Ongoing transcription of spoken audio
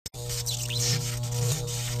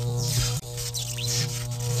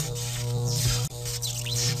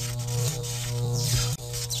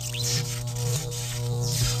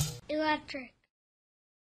Patrick.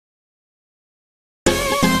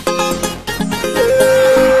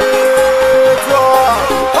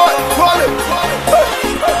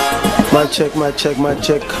 My check.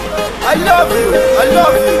 I love you.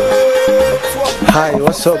 Hi,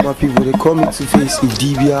 what's up, my people? They call me 2FACE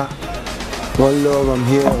IDIBIA. One love, I'm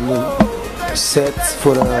here on the set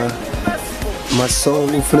for my song.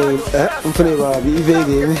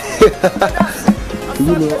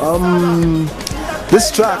 You know,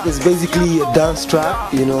 this track is basically a dance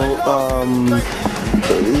track. You know,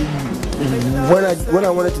 when I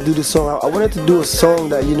wanted to do the song, I wanted to do a song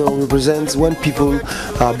that, you know, represents when people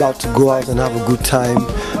are about to go out and have a good time,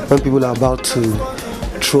 when people are about to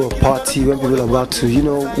throw a party, when people are about to, you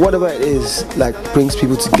know, whatever it is, like brings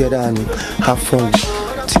people together and have fun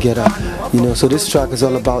together. You know, so this track is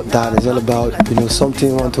all about that. It's all about, you know,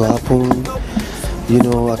 something want to happen. You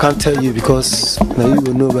know, I can't tell you because now you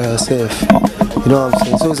will know by yourself. You know what I'm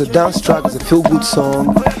saying? So it's a dance track, it's a feel-good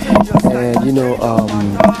song. And you know,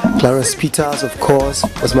 Clarence Peters, of course,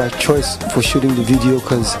 was my choice for shooting the video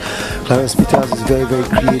because Clarence Peters is very, very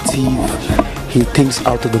creative. He thinks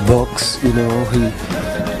out of the box. You know,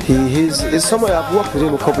 he's somebody I've worked with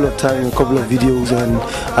him a couple of times in a couple of videos, and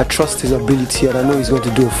I trust his ability, and I know he's going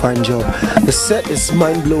to do a fine job. The set is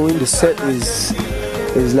mind-blowing. The set is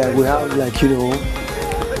like, we have, like, you know,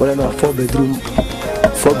 what I know, a four bedroom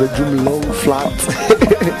long flat.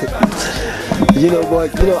 You know,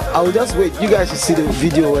 but you know, I will just wait. You guys should see the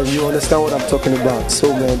video and you understand what I'm talking about.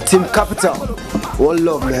 So man, Team Capital, one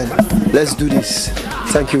love, man. Let's do this.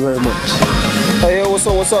 Thank you very much. Hey, what's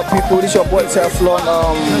up, people? This is your boy Teflon,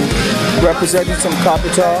 representing Team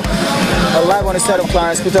Capital. Live on the set of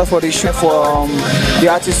Clarence Peters for the shoot for the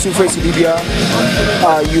artist 2FACE IDIBIA.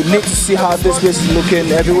 You need to see how this place is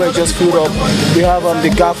looking. Everywhere just filled up. We have the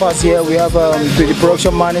gaffers here. We have the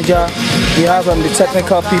production manager. We have the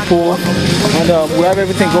technical people, and we have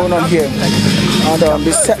everything going on here. And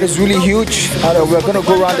the set is really huge. And we're gonna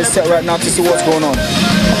go around the set right now to see what's going on.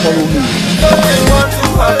 Follow me.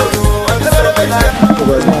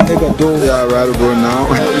 Yeah, right about now.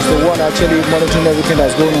 He's the one actually monitoring everything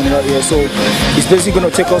that's going on right here. So he's basically going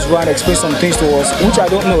to take us around, explain some things to us, which I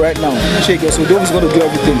don't know right now. So Dove is going to do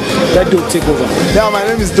everything. Let Dove take over. Yeah, my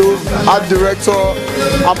name is Dove, art director.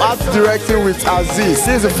 I'm art directing with Aziz. This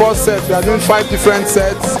is the first set. We are doing 5 different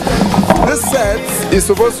sets. This set is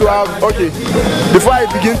supposed to have, okay, before I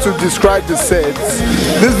begin to describe the set,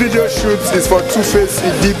 this video shoot is for 2FACE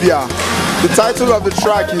IDIBIA. The title of the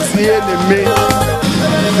track is IHENEME.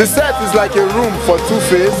 The set is like a room for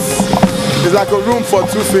 2FACE. It's like a room for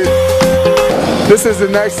 2FACE. This is the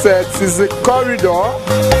next set. It's a corridor.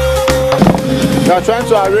 They are trying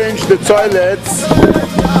to arrange the toilets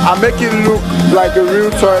and make it look like a real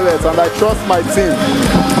toilet, and I trust my team.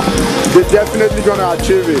 They're definitely gonna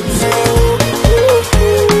achieve it.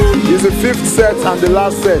 It's the 5th set and the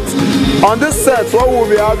last set. On this set, what we'll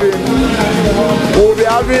be having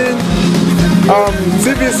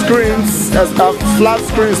TV screens, flat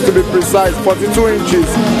screens to be precise, 42 inches,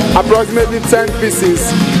 approximately 10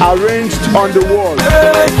 pieces arranged on the wall.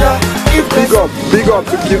 Big up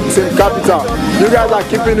to Team Capital. You guys are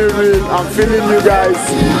keeping it real. I'm feeling you guys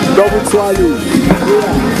double swallow.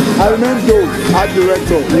 I remain Dove, art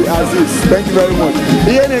director with Aziz. Thank you very much.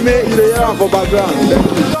 IHENEME is the year for background. Thank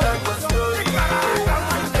you.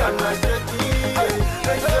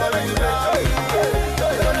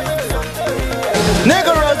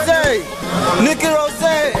 Nicky Rose.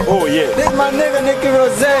 Oh yeah. This is my nigga Nicky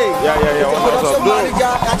Rose. Yeah. The production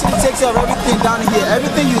manager actually takes care of everything down here.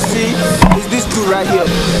 Everything you see is this dude right here.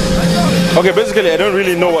 Okay, basically I don't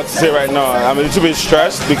really know what to say right now. I'm a little bit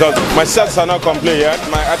stressed because my sets are not complete yet.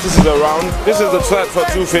 My artist is around. This is the set for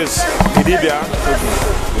 2FACE IDIBIA.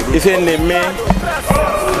 IHENEME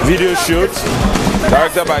video shoot,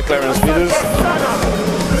 directed by Clarence Peters.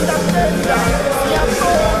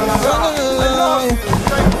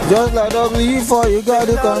 Just like W4, you got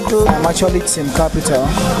the control. I'm actually Team Capital.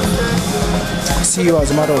 See you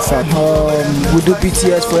as a matter of fact. We do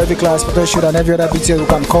BTS for every Clarence Peters shoot and every other BTS we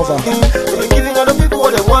can cover. So giving other people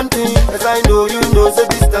what they want, as I know, you know, say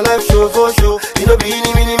this the life show for show. You know, be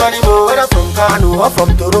any mini money more. Whether from Kano or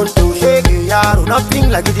from Toronto, shake it, yaro, nothing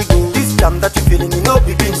like it go. This jam that you feeling, you know,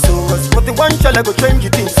 be being so. But the one shall I go change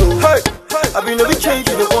your thing so. Hey, I've been a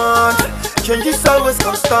change the one. Change is always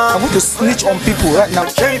constant. I want to snitch on people right now.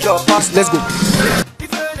 Change your past. Let's go.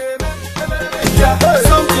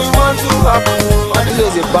 Something want to happen. This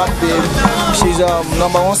is a bad babe. She's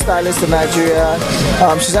 #1 stylist in Nigeria.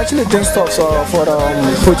 She's actually doing stuff for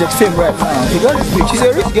Project Fame right now. You got this bitch. She's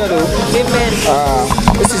a rich girl though. Amen.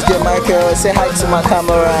 This is Michael. Say hi to my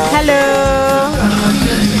camera. Hello.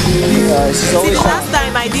 She's always See, the last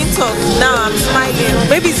time I didn't talk, now I'm smiling.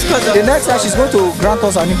 Maybe it's because of the next time she's going to grant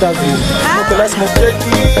us an interview. Okay, let's move.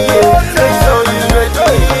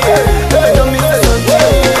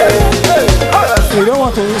 We don't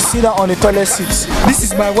want to sit down on the toilet seat. This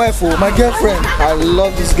is my wife, oh, my girlfriend. I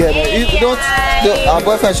love this girl. If you don't, our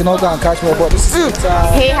boyfriend should not go and catch me, but this is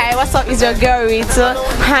Hey, hi, what's up? It's your girl Rita,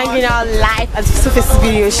 hanging out live at the 2FACE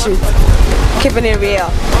video shoot. Keeping it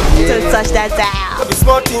real. Don't touch that dial. Be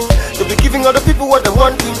smarting, to be giving other people what they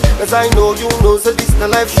wanting. As I know, you know, so this is the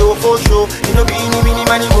live show for sure. You know, be any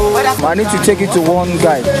money more. I need to take you to one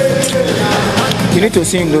guy. You need to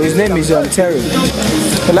see him though. His name is Terry.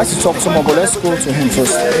 I'd like to talk to him, but let's go to him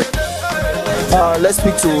first. Let's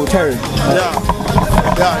speak to Terry.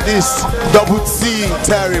 Yeah, this double C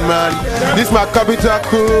Terry, man. This my capital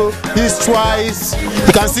crew. He's twice.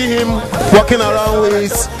 You can see him walking around with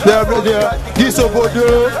this obodo.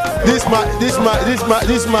 This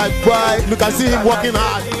my boy. You can see him working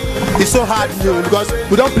hard. It's so hard, you know, because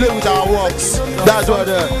we don't play with our works. That's what.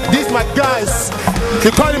 This my guys.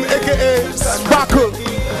 You call him AKA Sparkle.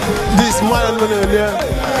 This man,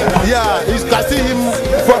 yeah, you can see him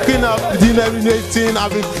fucking up, doing everything,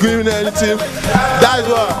 I've been doing anything. That's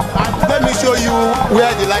what. Let me show you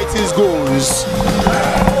where the lighting goes.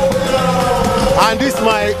 And this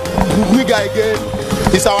my nigga again.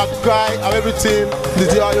 It's our guy, our everything.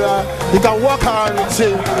 You can walk around and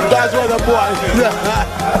say, that's what the boy.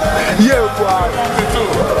 Yeah, boy.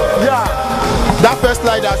 Yeah. That first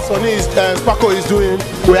light that Sonny Sparko is doing,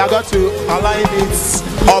 we are going to align it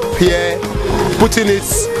up here, putting it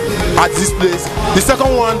at this place. The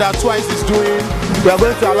second one that Twice is doing, we are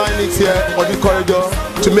going to align it here on the corridor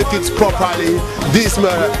to make it properly. This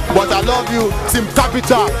man, but I love you, Team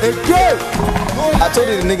Capital, again! I told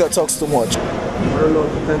you the nigga talks too much. Lord,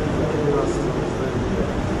 thank you for giving us.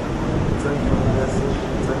 Thank you for blessing.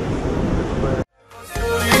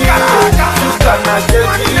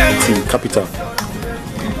 Team Capital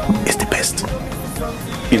is the best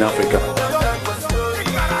in Africa.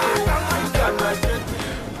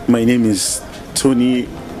 My name is Tony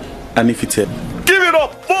Anifite. Give it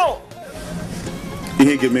up for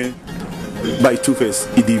IHENEME by 2FACE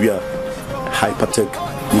IDIBIA Hypertech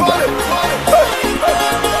Nigga.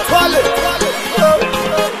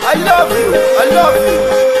 I love you, I love you.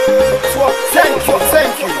 Thank you,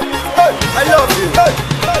 thank you. I love you.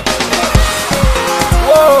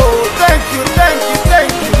 Whoa, thank you,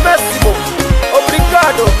 Massimo.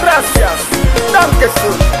 Obrigado, gracias.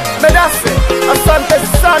 Dankeschön, medase, asante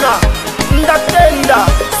sana, ndatenda,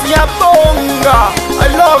 siabonga. I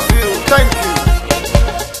love you, thank you.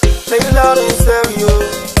 Say it loud and stereo,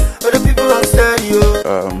 but the people on stereo.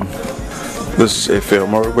 This is Efe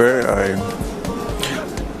Omorogbe. I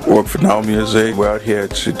work for Now Music. We're out here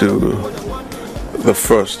to shoot the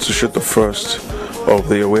first of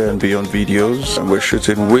the Away and Beyond videos, and we're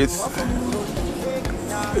shooting with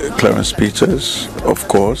Clarence Peters, of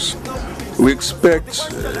course. We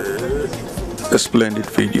expect a splendid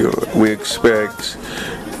video. We expect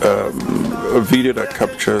a video that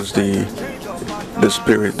captures the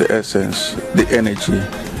spirit, the essence, the energy,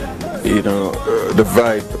 you know, the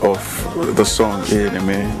vibe of the song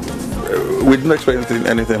IHENEME. We didn't expect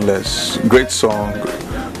anything less. Great song,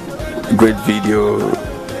 great video,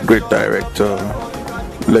 great director,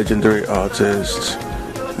 legendary artist.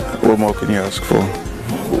 What more can you ask for?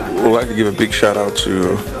 We'd like to give a big shout out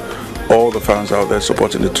to all the fans out there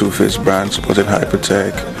supporting the 2FACE brand, supporting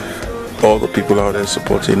Hypertech, all the people out there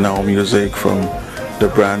supporting Now Music, from the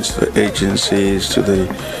brands to the agencies to the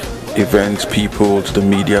event people to the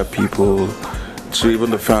media people to even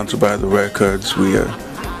the fans who buy the records. We are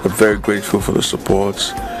very grateful for the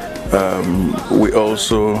support. We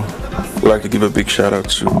also would like to give a big shout out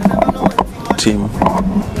to Team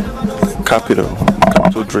Capital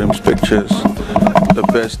Dreams Pictures, the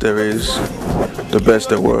best there is, the best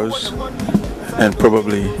there was, and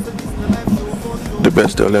probably the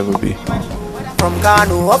best there'll ever be. From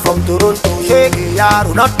Ghana or from Toronto, shake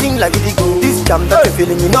yaro, nothing like it go. This jam that you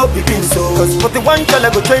feeling, you know, begin so. Cause for the one child I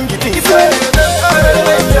go change it. If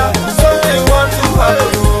something want to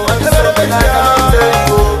happen, and something I can't tell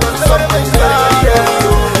you, something I can't tell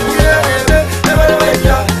you.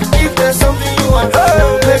 If there's something you want to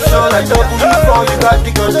know, make sure I talk to you before you got the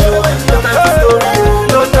control. No time for story,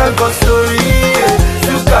 no time for story.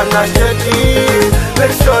 You cannot get it.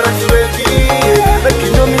 Make sure that you're ready. Make you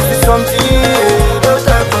know me to something. No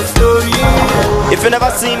time for story. If you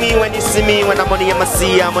never see me, when you see me, when I'm on the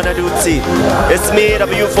MSC, I'm on a duty. It's me,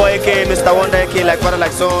 W4AK, Mr. Wonder AK, like father,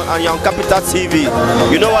 like son, and you're on Capital TV.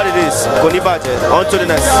 You know what it is. Koni Budget. On to the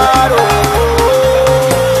next.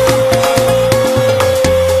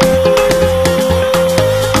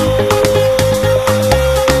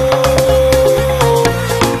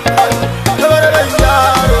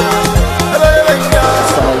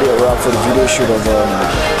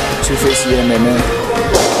 2FACE IHENEME,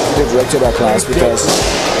 directed by CLARENCE Peters,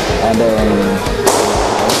 and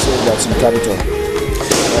also that's in Capital.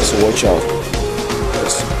 So watch out.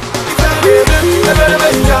 Yes.